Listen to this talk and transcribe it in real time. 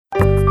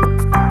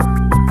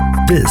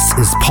This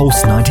is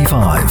Pulse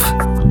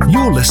 95.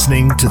 You're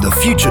listening to the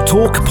Future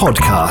Talk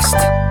podcast.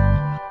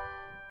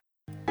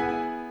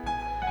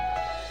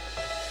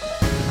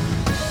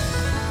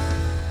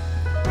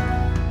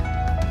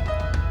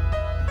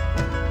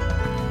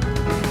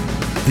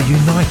 The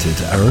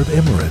United Arab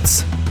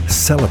Emirates,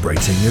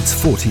 celebrating its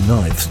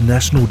 49th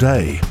National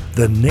Day.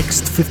 The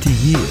next 50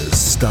 years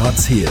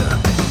starts here.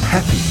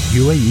 Happy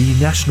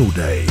UAE National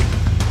Day.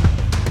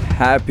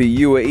 Happy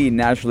UAE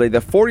National Day,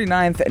 the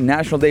 49th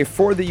National Day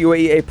for the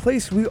UAE, a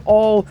place we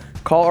all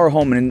call our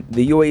home, and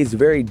the UAE is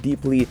very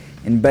deeply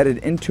embedded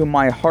into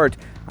my heart.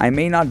 I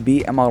may not be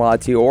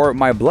Emirati or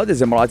my blood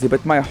is Emirati,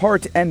 but my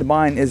heart and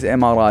mind is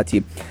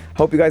Emirati.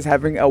 Hope you guys are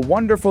having a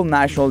wonderful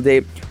National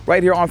Day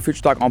right here on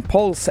Future Talk on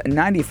Pulse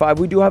 95.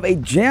 We do have a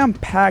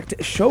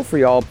jam-packed show for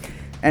y'all.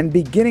 And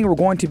beginning, we're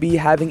going to be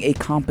having a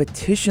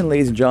competition,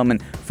 ladies and gentlemen,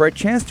 for a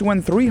chance to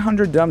win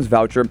 300 dirhams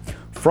voucher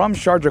from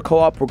Sharjah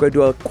Co-op. We're going to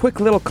do a quick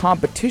little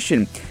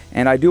competition.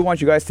 And I do want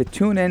you guys to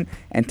tune in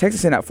and text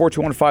us in at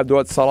 4215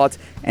 Durat Salat,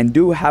 and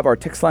do have our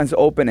text lines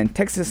open and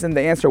text us in the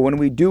answer when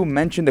we do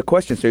mention the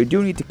question. So you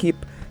do need to keep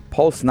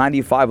Pulse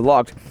 95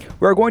 locked.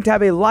 We're going to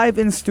have a live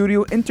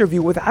in-studio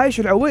interview with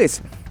Aisha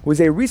Owais, who is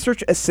a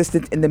research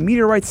assistant in the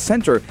Meteorite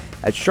Center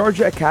at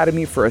Sharjah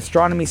Academy for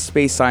Astronomy,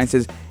 Space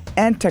Sciences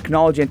and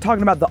Technology, and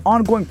talking about the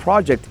ongoing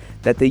project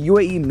that the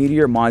UAE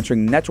Meteor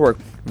Monitoring Network.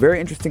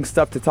 Very interesting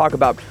stuff to talk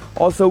about.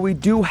 Also, we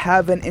do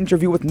have an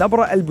interview with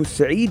Nabra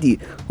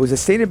Al-Busaidi, who is a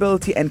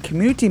Sustainability and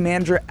Community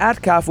Manager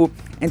at CAFU,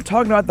 and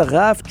talking about the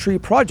Ghaf Tree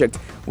Project,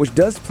 which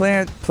does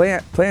plan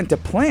to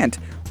plant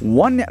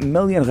 1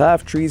 million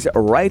Ghaf trees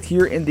right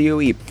here in the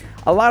UAE.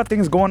 A lot of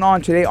things going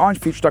on today on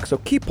Future Talk, so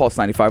keep Pulse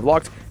 95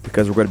 locked,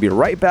 because we're going to be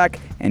right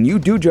back, and you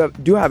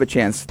do have a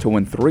chance to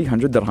win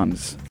 300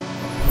 dirhams.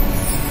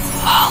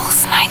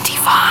 Pulse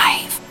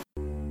 95.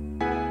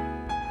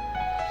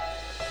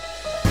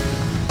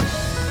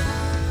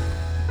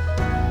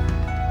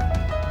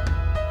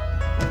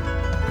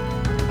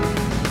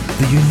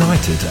 The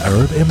United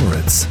Arab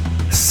Emirates,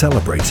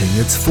 celebrating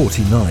its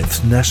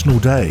 49th National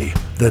Day.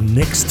 The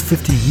next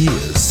 50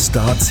 years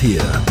starts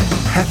here.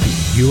 Happy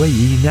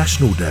UAE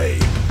National Day.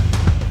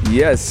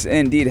 Yes,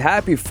 indeed.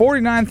 Happy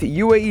 49th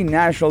UAE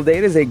National Day.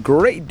 It is a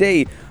great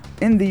day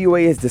in the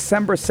UAE. It's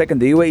December 2nd,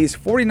 the UAE's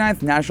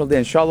 49th National Day.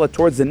 Inshallah,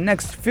 towards the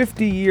next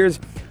 50 years,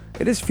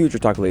 it is Future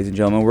Talk, ladies and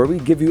gentlemen, where we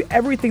give you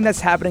everything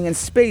that's happening in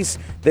space,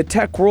 the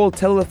tech world,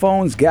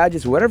 telephones,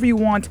 gadgets, whatever you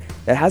want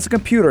that has a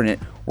computer in it.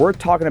 We're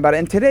talking about it.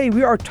 And today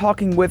we are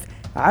talking with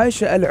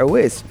Aisha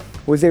Al-Owais,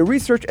 who is a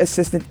research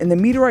assistant in the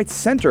Meteorite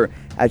Center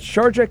at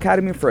Sharjah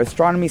Academy for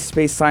Astronomy,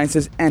 Space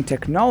Sciences and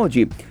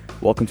Technology.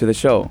 Welcome to the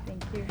show.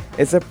 Thank you.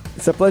 It's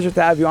a pleasure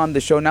to have you on the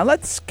show. Now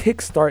let's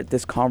kickstart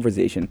this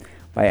conversation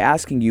by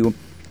asking you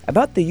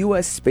about the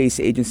U.S. Space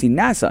Agency,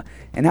 NASA,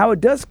 and how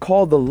it does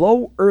call the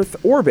low Earth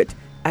orbit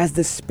as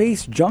the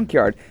space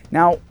junkyard.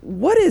 Now,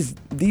 what is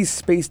these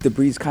space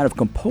debris kind of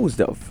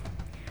composed of?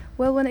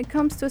 Well, when it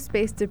comes to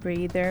space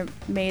debris, they're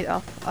made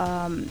of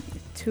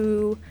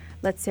two,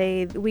 let's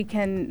say, we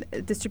can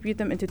distribute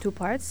them into two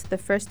parts. The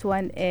first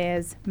one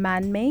is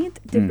man-made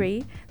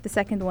debris. The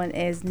second one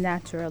is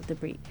natural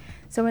debris.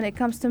 So when it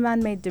comes to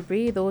man-made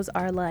debris, those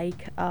are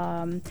like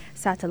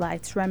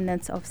satellites,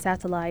 remnants of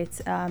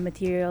satellites,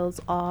 materials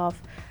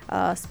of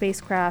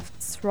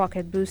spacecrafts,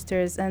 rocket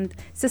boosters, and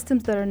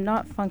systems that are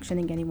not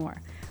functioning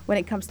anymore. When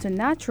it comes to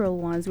natural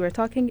ones, we're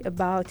talking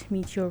about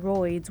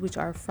meteoroids, which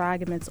are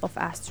fragments of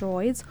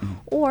asteroids,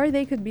 or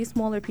they could be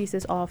smaller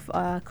pieces of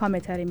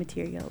cometary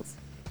materials.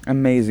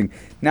 Amazing.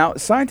 Now,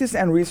 scientists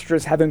and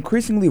researchers have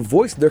increasingly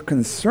voiced their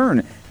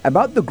concern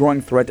about the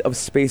growing threat of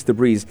space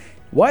debris.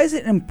 Why is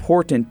it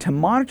important to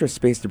monitor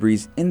space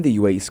debris in the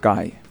UAE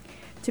sky?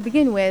 To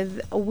begin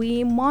with,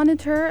 we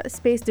monitor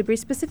space debris,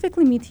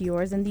 specifically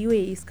meteors, in the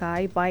UAE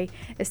sky by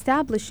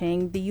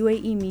establishing the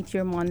UAE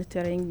Meteor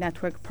Monitoring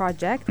Network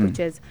project, which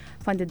is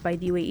funded by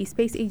the UAE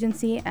Space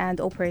Agency and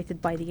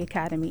operated by the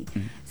Academy.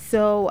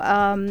 So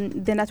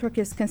the network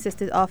is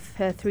consisted of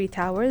 3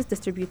 towers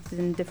distributed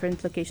in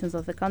different locations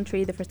of the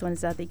country. The first one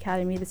is at the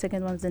Academy, the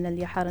second one is in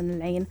Al-Yahar and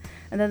Al-Ain,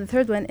 and then the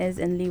third one is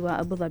in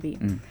Liwa, Abu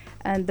Dhabi.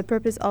 And the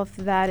purpose of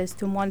that is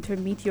to monitor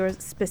meteors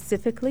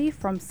specifically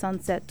from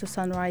sunset to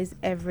sunrise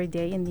every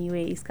day in the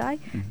UAE sky,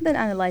 then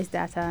analyze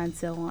data and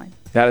so on.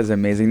 That is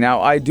amazing.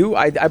 Now, I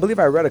believe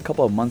I read a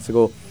couple of months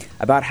ago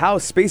about how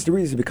space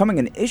debris is becoming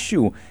an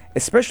issue,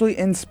 especially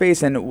in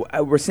space, and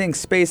we're seeing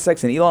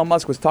SpaceX, and Elon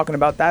Musk was talking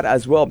about that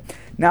as well.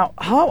 Now,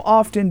 how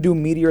often do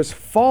meteors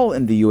fall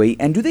in the UAE,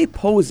 and do they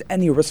pose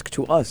any risk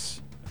to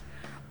us?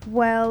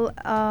 Well,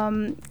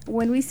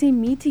 when we say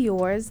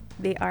meteors,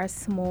 they are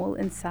small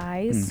in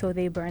size, so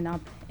they burn up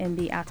in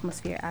the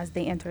atmosphere as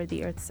they enter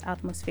the Earth's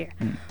atmosphere.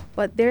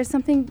 But there's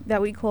something that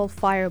we call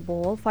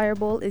fireball.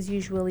 Fireball is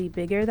usually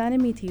bigger than a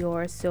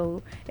meteor,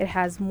 so it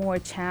has more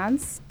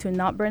chance to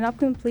not burn up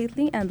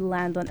completely and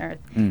land on Earth.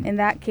 In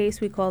that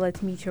case, we call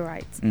it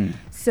meteorites.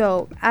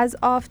 So as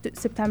of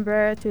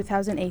September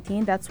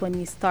 2018, that's when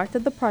we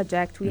started the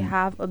project, we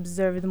have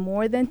observed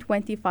more than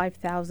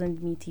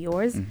 25,000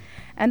 meteors.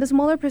 And the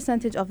smaller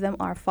percentage of them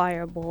are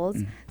fireballs.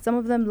 Some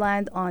of them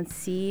land on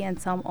sea and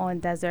some on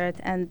desert,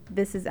 and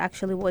this is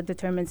actually what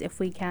determines if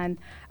we can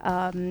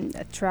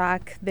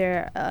track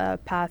their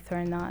path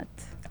or not.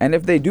 And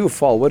if they do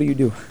fall, what do you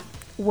do?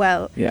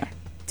 Well, Yeah.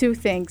 two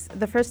things.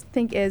 The first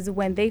thing is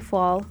when they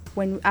fall,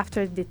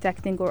 after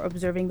detecting or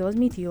observing those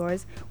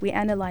meteors, we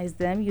analyze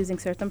them using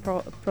certain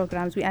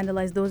programs. We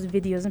analyze those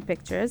videos and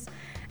pictures,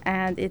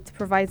 and it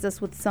provides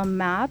us with some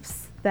maps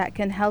that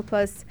can help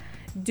us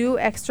do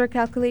extra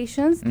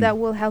calculations that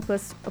will help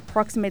us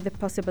approximate the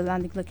possible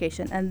landing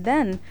location. And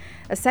then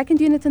a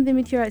second unit in the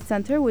Meteorite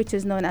Center, which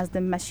is known as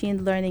the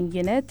Machine Learning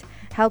Unit,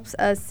 helps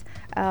us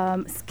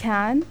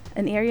scan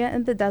an area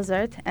in the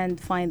desert and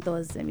find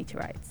those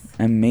meteorites.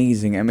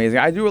 Amazing, amazing.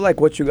 I do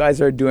like what you guys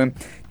are doing.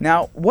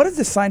 Now, what is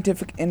the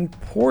scientific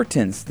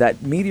importance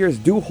that meteors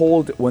do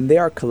hold when they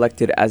are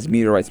collected as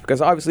meteorites? Because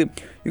obviously,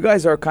 you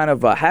guys are kind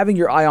of having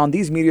your eye on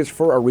these meteors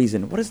for a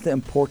reason. What is the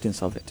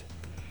importance of it?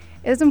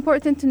 It's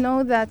important to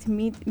know that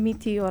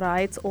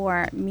meteorites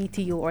or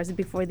meteors,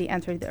 before they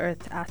enter the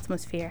Earth's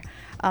atmosphere,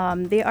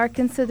 they are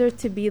considered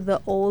to be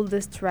the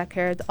oldest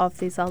record of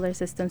the solar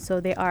system. So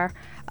they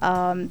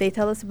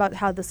tell us about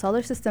how the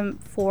solar system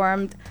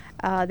formed.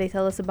 They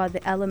tell us about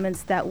the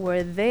elements that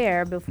were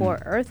there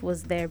before Earth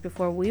was there,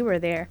 before we were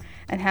there.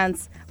 And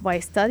hence, by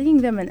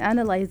studying them and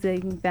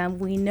analyzing them,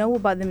 we know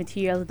about the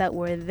materials that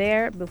were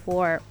there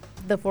before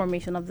the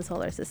formation of the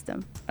solar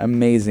system.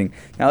 Amazing.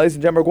 Now, ladies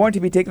and gentlemen, we're going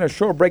to be taking a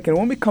short break, and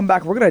when we come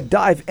back, we're going to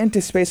dive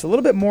into space a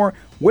little bit more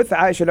with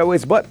Aisha and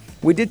Owais. But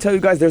we did tell you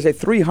guys there's a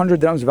 300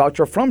 dirhams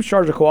voucher from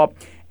Sharjah Co-op,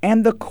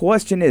 and the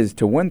question is,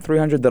 to win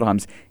 300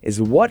 dirhams, is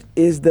what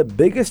is the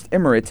biggest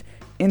emirate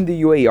in the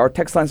UAE? Our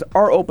text lines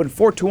are open,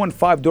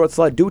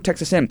 4215. Do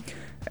text us in.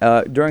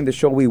 During the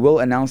show, we will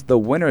announce the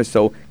winners,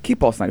 so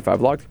keep Pulse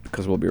 95 locked,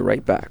 because we'll be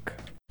right back.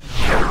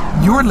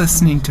 You're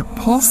listening to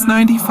Pulse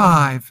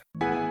 95.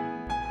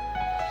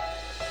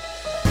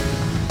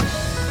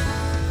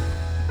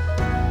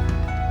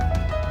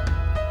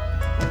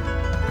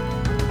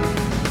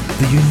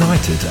 The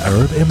United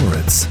Arab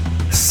Emirates,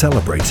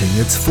 celebrating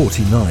its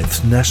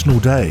 49th National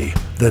Day.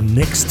 The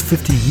next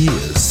 50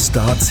 years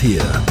starts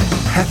here.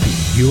 Happy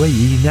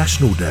UAE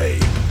National Day.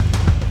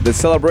 The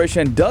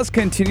celebration does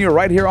continue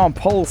right here on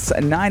Pulse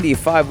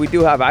 95. We do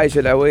have Aisha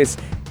and Owais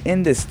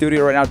in the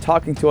studio right now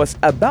talking to us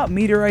about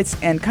meteorites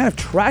and kind of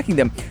tracking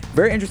them.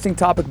 Very interesting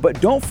topic, but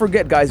don't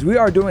forget, guys, we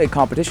are doing a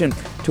competition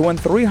to win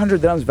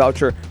 300 dirhams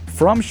voucher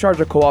from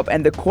Sharjah Co-op,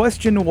 and the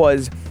question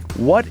was,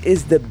 what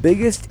is the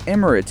biggest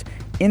emirate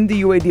in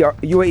the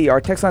UAE? Our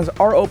text lines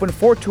are open,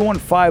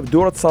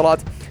 4215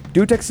 Salat.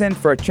 Do text in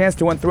for a chance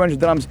to win 300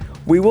 dirhams.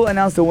 We will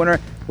announce the winner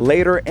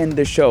later in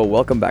the show.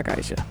 Welcome back,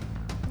 Aisha.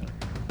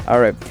 All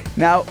right.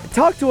 Now,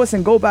 talk to us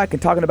and go back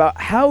and talking about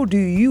how do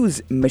you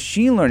use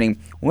machine learning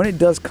when it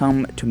does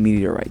come to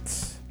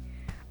meteorites?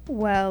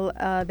 Well,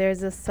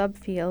 there's a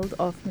subfield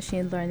of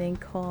machine learning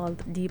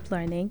called deep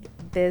learning.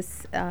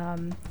 This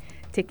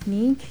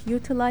technique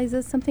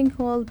utilizes something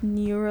called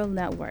neural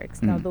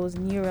networks. Now, those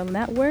neural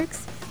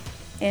networks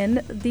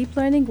in deep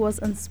learning was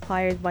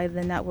inspired by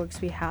the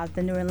networks we have,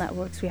 the neural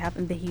networks we have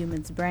in the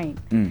human's brain.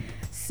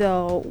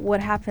 So what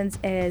happens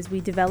is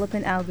we develop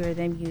an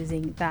algorithm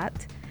using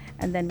that,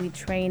 and then we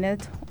train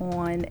it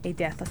on a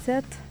data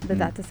set. The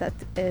data set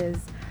is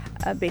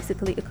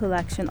basically a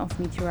collection of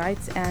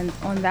meteorites, and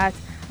on that,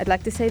 I'd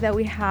like to say that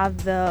we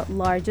have the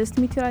largest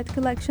meteorite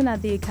collection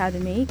at the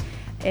Academy.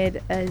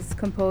 It is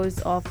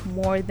composed of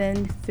more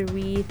than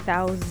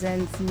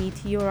 3,000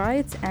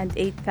 meteorites and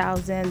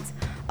 8,000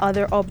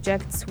 other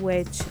objects,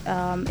 which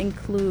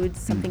include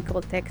something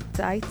called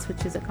tektites,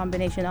 which is a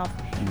combination of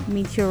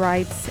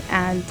meteorites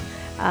and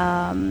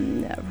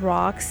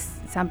rocks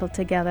sampled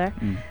together.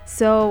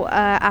 So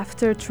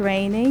after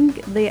training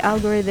the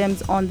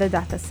algorithms on the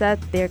data set,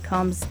 there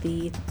comes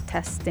the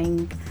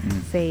testing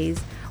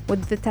phase.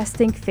 With the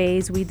testing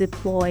phase, we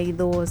deploy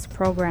those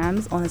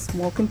programs on a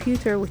small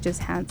computer, which is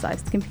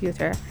hand-sized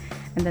computer.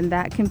 And then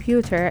that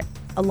computer,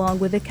 along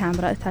with the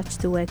camera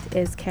attached to it,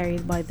 is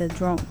carried by the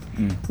drone.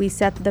 We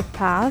set the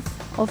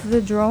path of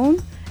the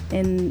drone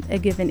in a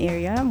given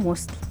area,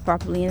 most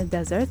probably in a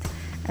desert.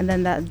 And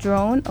then that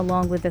drone,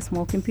 along with the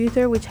small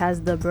computer, which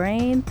has the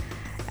brain,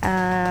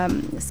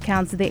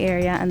 scans the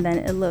area, and then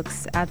it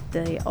looks at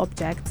the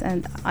objects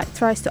and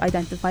tries to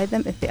identify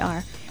them if they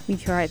are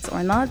meteorites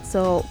or not.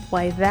 So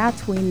by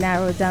that, we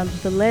narrow down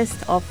the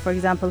list of, for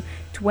example,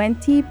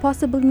 20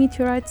 possible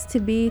meteorites to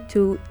be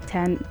to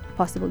 10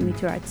 possible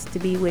meteorites to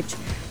be, which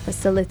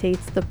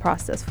facilitates the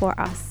process for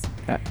us.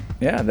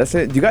 Yeah, that's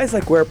it. Do you guys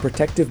wear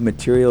protective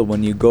material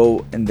when you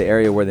go in the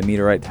area where the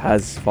meteorite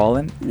has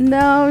fallen?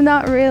 No,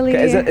 not really.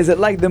 Is it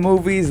like the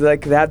movies,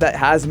 like they have that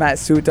hazmat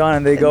suit on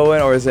and they go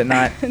in, or is it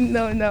not?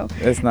 No.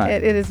 It's not.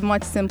 It is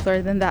much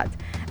simpler than that.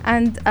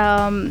 And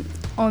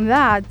on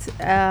that,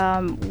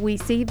 we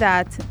see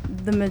that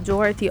the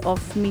majority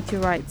of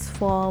meteorites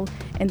fall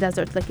in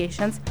desert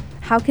locations.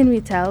 How can we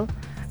tell?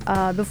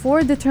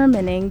 Before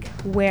determining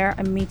where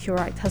a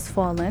meteorite has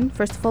fallen,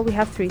 first of all, we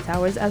have 3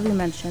 towers, as we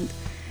mentioned.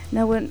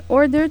 Now, in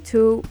order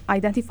to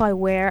identify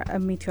where a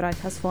meteorite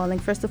has fallen,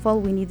 first of all,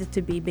 we need it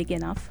to be big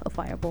enough, a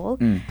fireball,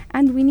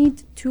 and we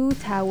need 2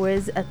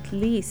 towers at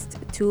least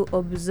to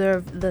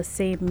observe the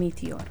same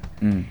meteor.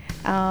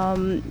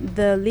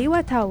 The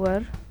Liwa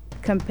Tower,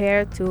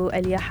 compared to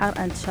Al Yahar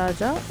and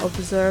Sharjah,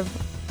 observe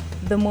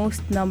the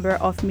most number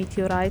of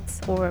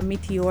meteorites or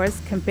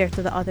meteors compared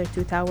to the other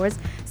 2 towers,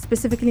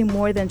 specifically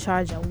more than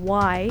Sharjah.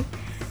 Why?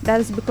 That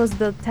is because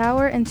the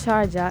tower in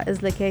Sharjah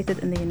is located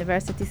in the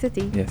university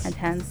city, and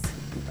hence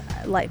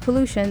light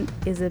pollution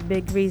is a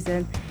big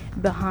reason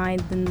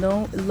behind the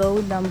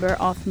low number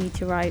of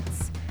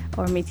meteorites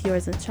or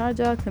meteors in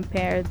Sharjah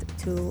compared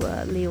to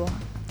Liwa.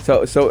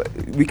 So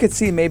we could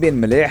see maybe in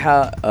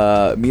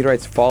Maliha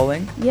meteorites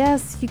falling?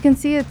 Yes, you can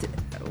see it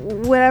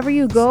wherever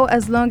you go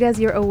as long as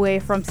you're away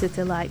from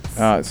city lights.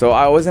 So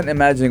I wasn't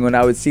imagining when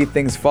I would see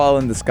things fall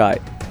in the sky.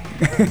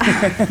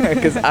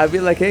 Because I'd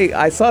be like, hey,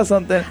 I saw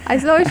something. I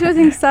saw a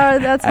shooting star.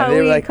 That's how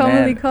we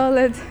commonly call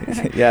it.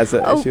 Yeah, it's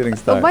a shooting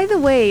star. Oh, by the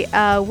way,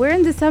 we're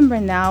in December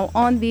now,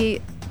 on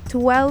the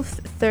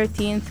 12th,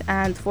 13th,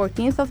 and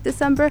 14th of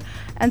December,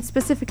 and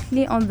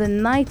specifically on the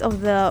night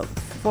of the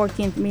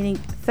 14th, meaning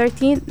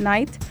 13th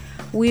night,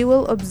 we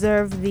will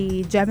observe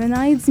the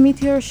Geminids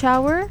meteor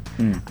shower.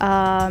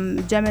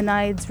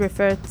 Geminids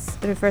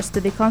refers to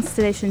the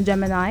constellation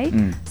Gemini.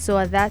 So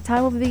at that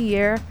time of the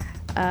year,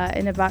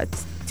 in about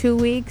 2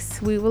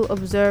 weeks, we will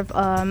observe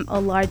a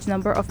large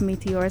number of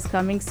meteors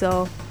coming.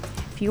 So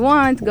if you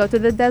want, go to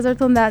the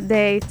desert on that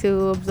day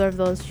to observe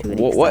those shooting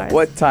stars.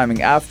 What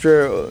timing?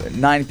 After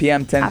 9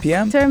 p.m., 10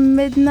 p.m.? After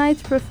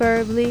midnight,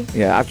 preferably.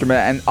 Yeah, after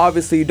midnight. And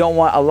obviously, you don't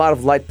want a lot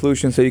of light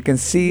pollution, so you can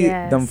see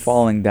them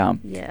falling down.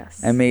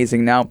 Yes.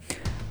 Amazing. Now,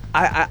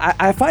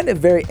 I find it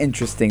very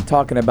interesting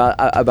talking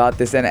about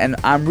this, and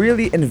I'm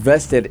really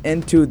invested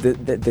into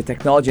the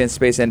technology and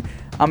space, and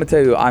I'm gonna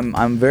tell you,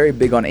 I'm very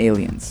big on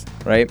aliens,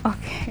 right?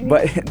 Okay.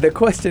 But the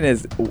question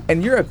is,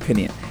 in your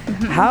opinion,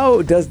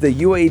 how does the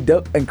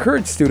UAE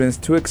encourage students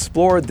to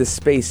explore the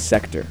space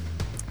sector?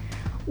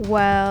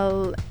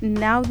 Well,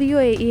 now the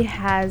UAE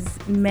has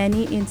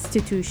many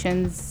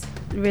institutions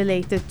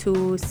related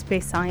to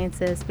space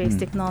sciences, space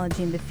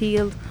technology in the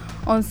field.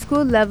 On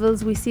school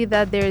levels, we see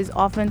that there is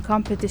often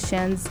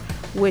competitions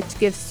which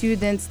give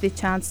students the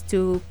chance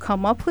to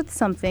come up with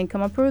something,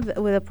 come up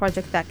with a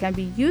project that can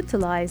be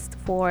utilized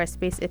for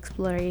space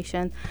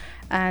exploration.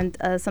 And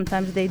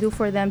sometimes they do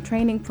for them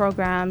training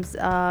programs.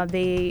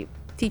 They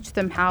teach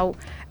them how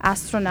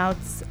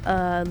astronauts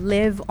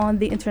live on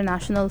the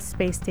International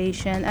Space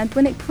Station. And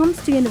when it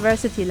comes to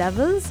university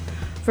levels,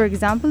 for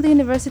example, the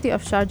University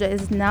of Sharjah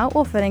is now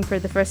offering for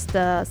the first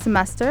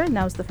semester,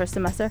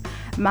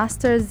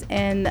 Masters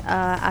in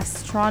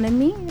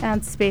Astronomy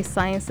and Space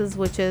Sciences,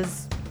 which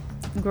is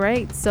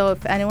great. So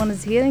if anyone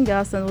is hearing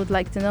us and would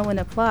like to know and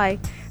apply,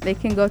 they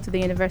can go to the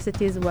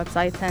university's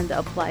website and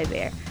apply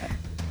there.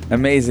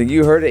 Amazing.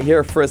 You heard it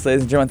here first,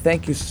 ladies and gentlemen.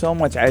 Thank you so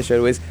much, Aisha,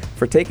 Owais,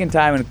 for taking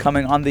time and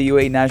coming on the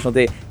UAE National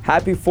Day.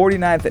 Happy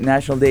 49th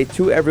National Day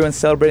to everyone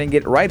celebrating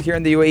it right here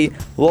in the UAE,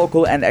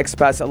 local and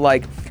expats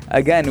alike.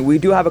 Again, we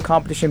do have a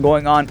competition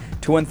going on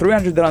to win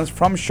 300 dirhams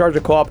from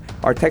Sharjah Co-op.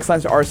 Our text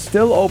lines are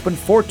still open,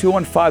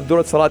 4215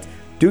 Durat Salat.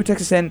 Do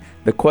text us in.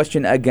 The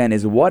question again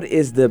is, what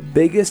is the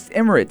biggest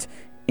emirate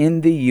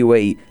in the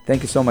UAE?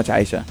 Thank you so much,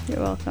 Aisha.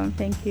 You're welcome.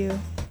 Thank you.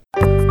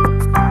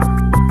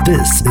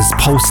 This is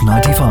Pulse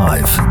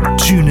 95.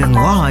 Tune in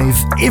live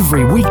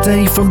every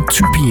weekday from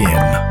 2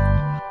 p.m.